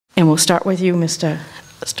And we'll start with you, Mr.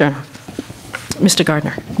 Gardiner.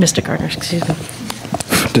 Mr. Gardiner, excuse me.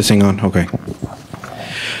 This thing on? Okay.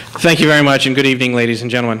 Thank you very much, and good evening, ladies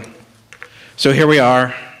and gentlemen. So here we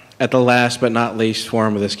are at the last but not least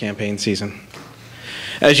forum of this campaign season.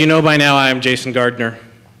 As you know by now, I am Jason Gardiner.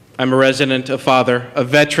 I'm a resident, a father, a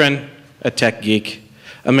veteran, a tech geek,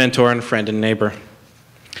 a mentor, and a friend and neighbor.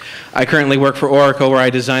 I currently work for Oracle, where I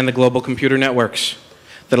design the global computer networks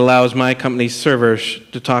that allows my company's servers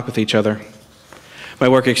to talk with each other. My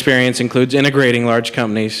work experience includes integrating large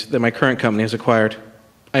companies that my current company has acquired.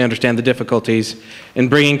 I understand the difficulties in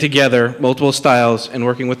bringing together multiple styles and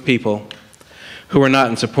working with people who are not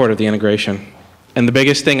in support of the integration. And the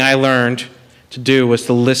biggest thing I learned to do was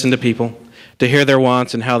to listen to people, to hear their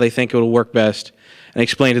wants and how they think it will work best, and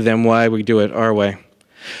explain to them why we do it our way.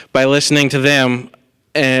 By listening to them,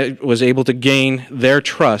 I was able to gain their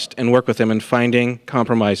trust and work with them in finding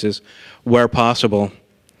compromises where possible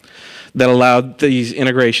that allowed these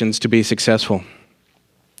integrations to be successful.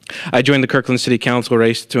 I joined the Kirkland City Council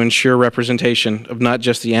race to ensure representation of not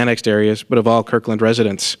just the annexed areas, but of all Kirkland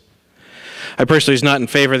residents. I personally was not in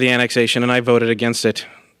favor of the annexation, and I voted against it.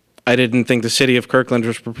 I didn't think the city of Kirkland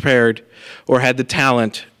was prepared or had the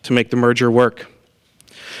talent to make the merger work.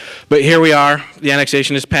 But here we are, the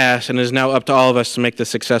annexation is passed, and it is now up to all of us to make this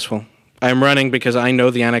successful. I am running because I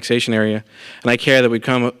know the annexation area, and I care that we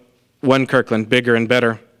become one Kirkland, bigger and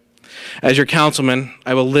better. As your councilman,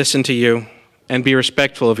 I will listen to you and be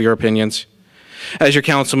respectful of your opinions. As your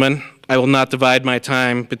councilman, I will not divide my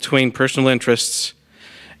time between personal interests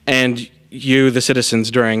and you, the citizens,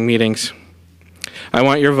 during meetings. I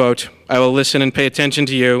want your vote. I will listen and pay attention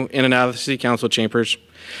to you in and out of the city council chambers.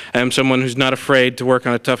 I am someone who's not afraid to work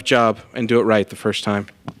on a tough job and do it right the first time.